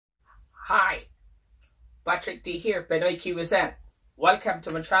Hi, Patrick T here, Penoy Kiwisan. Welcome to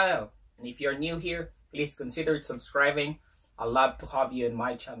my channel. And if you're new here, please consider subscribing. I'd love to have you in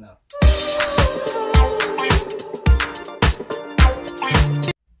my channel.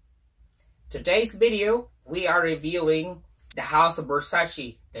 Today's video, we are reviewing the House of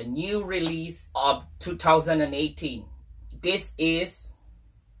Versace, the new release of 2018. This is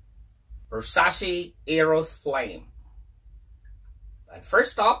Versace Eros Flame. And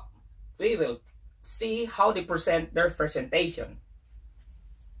first up, we will see how they present their presentation.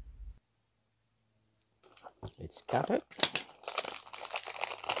 Let's cut it.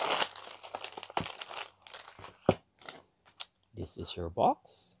 This is your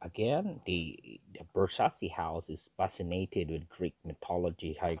box. Again, the Versace house is fascinated with Greek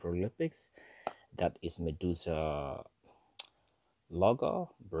mythology hieroglyphics. That is Medusa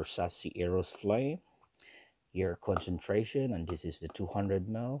logo, Versace Eros Flame. Your concentration, and this is the 200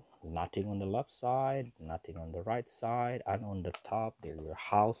 ml. Nothing on the left side, nothing on the right side, and on the top there your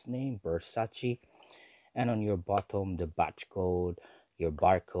house name Versace, and on your bottom the batch code, your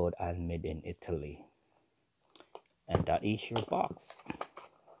barcode, and made in Italy. And that is your box.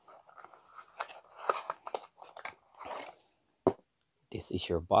 This is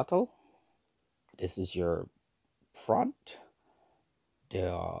your bottle. This is your front,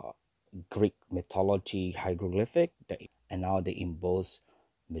 the Greek mythology hieroglyphic, and now they emboss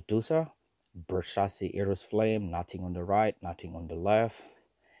Medusa, Versace Eros Flame, nothing on the right, nothing on the left,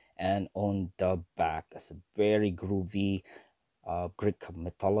 and on the back it's a very groovy Greek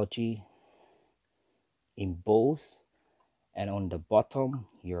mythology emboss, and on the bottom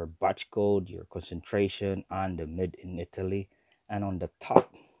your batch code, your concentration, and the made in Italy, and on the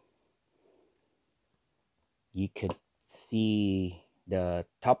top you could see the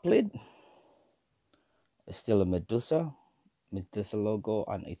top lid is still a Medusa logo,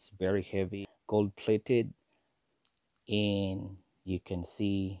 and it's very heavy, gold plated, and you can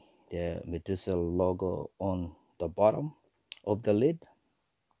see the Medusa logo on the bottom of the lid.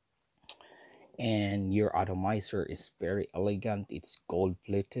 And your atomizer is very elegant, it's gold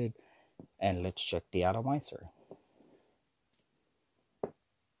plated, and let's check the atomizer.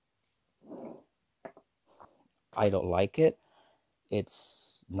 I don't like it.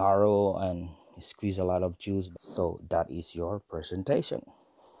 It's narrow and squeeze a lot of juice. So that is your presentation.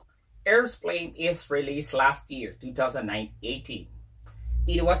 ErosFlame is released last year, 2018.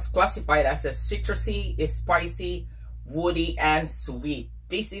 It was classified as a citrusy, spicy, woody, and sweet.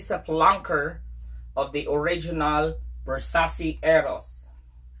 This is a flanker of the original Versace Eros.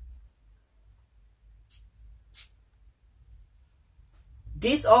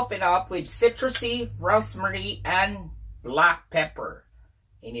 This opened up with citrusy, rosemary, and black pepper,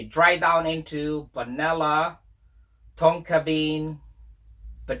 and it dried down into vanilla, tonka bean,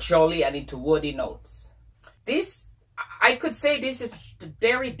 patchouli, and into woody notes. This, I could say this is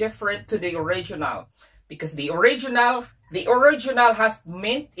very different to the original, because the original has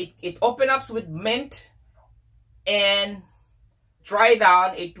mint. It opens up with mint and dry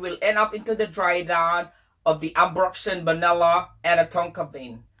down. It will end up into the dry down of the ambroxan, vanilla, and a tonka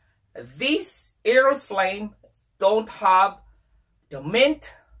bean. This Eros Flame don't have the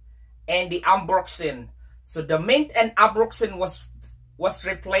mint and the ambroxan. So the mint and ambroxan was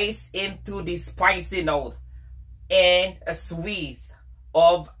replaced into the spicy note and a sweet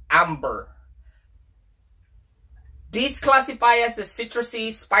of amber. This classifies as a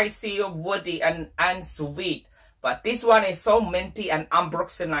citrusy, spicy, woody, and sweet. But this one is so minty and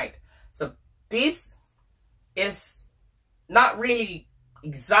ambroxanite. So this is not really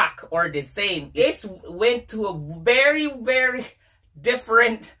exact or the same. This went to a very, very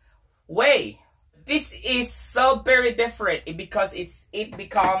different way. This is so very different because it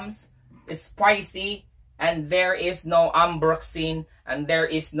becomes spicy, and there is no ambroxan and there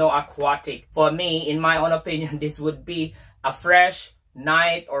is no aquatic. For me, in my own opinion, this would be a fresh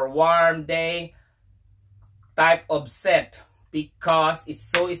night or warm day type of scent, because it's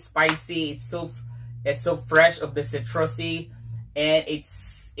so spicy, it's so fresh of the citrusy, and it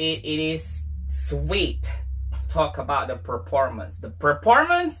is sweet. Talk about the performance. The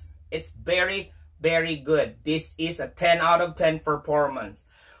performance, it's very, very good. This is a 10 out of 10 performance.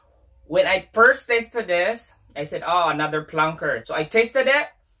 When I first tasted this, I said, oh, another plunker. So I tasted it,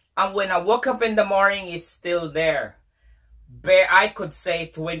 and when I woke up in the morning, it's still there. I could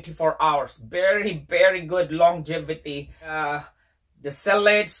say 24 hours. Very, very good longevity. The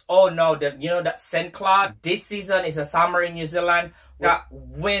salads, oh no, that scent cloud. This season is a summer in New Zealand. That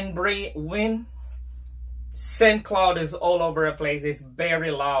wind scent cloud is all over the place. It's very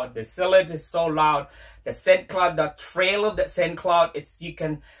loud. The salad is so loud The scent cloud, the trail of the scent cloud, you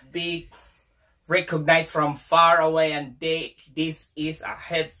can be recognized from far away, and this is a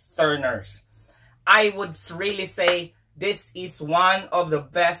head turners. I would really say this is one of the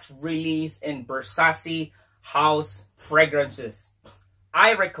best release in Versace house fragrances.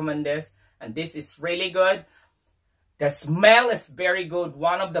 I recommend this, and this is really good. The smell is very good.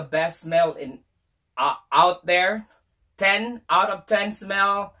 One of the best smell in out there. 10 out of 10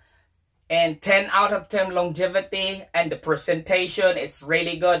 smell, and 10 out of 10 longevity, and the presentation is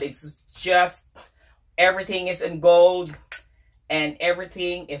really good. It's just everything is in gold, and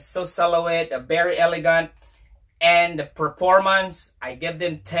everything is so silhouette, very elegant. And the performance, I give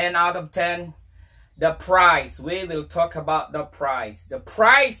them 10 out of 10. The price, we will talk about the price. The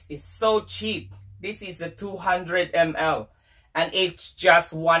price is so cheap. This is a 200 ml, and it's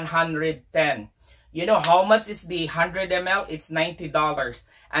just 110. You know how much is the 100 ml? It's $90.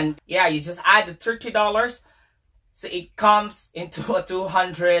 And yeah, you just add the $30. So it comes into a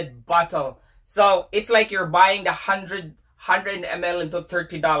 200 bottle. So it's like you're buying the 100 ml into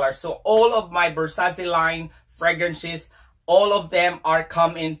 $30. So all of my Versace line fragrances, all of them are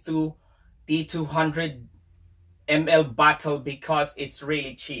come into the 200 ml bottle because it's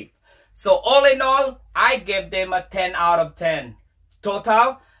really cheap. So all in all, I give them a 10 out of 10.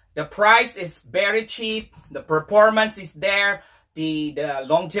 Total, the price is very cheap. The performance is there. The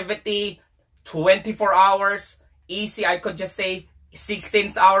longevity, 24 hours. Easy, I could just say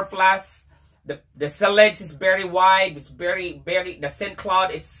 16-hour flash. The silhouette is very wide. It's very, the scent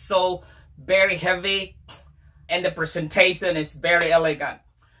cloud is so very heavy. And the presentation is very elegant.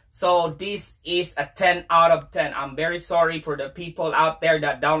 So this is a 10 out of 10. I'm very sorry for the people out there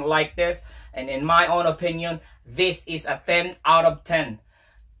that don't like this. And in my own opinion, this is a 10 out of 10.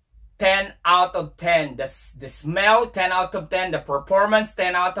 10 out of 10. The smell, 10 out of 10. The performance,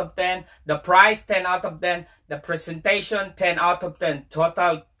 10 out of 10. The price, 10 out of 10. The presentation, 10 out of 10.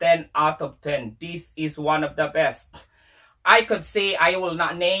 Total, 10 out of 10. This is one of the best. I could say I will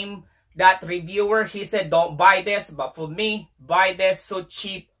not name that reviewer. He said don't buy this. But for me, buy this. So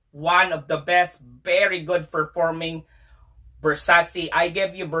cheap. One of the best. Very good performing Versace. I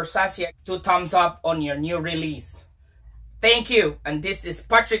give you Versace 2 thumbs up on your new release. Thank you. And this is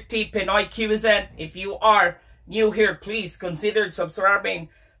Patrick T. Pinoy QZ. If you are new here, please consider subscribing.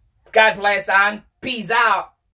 God bless and peace out.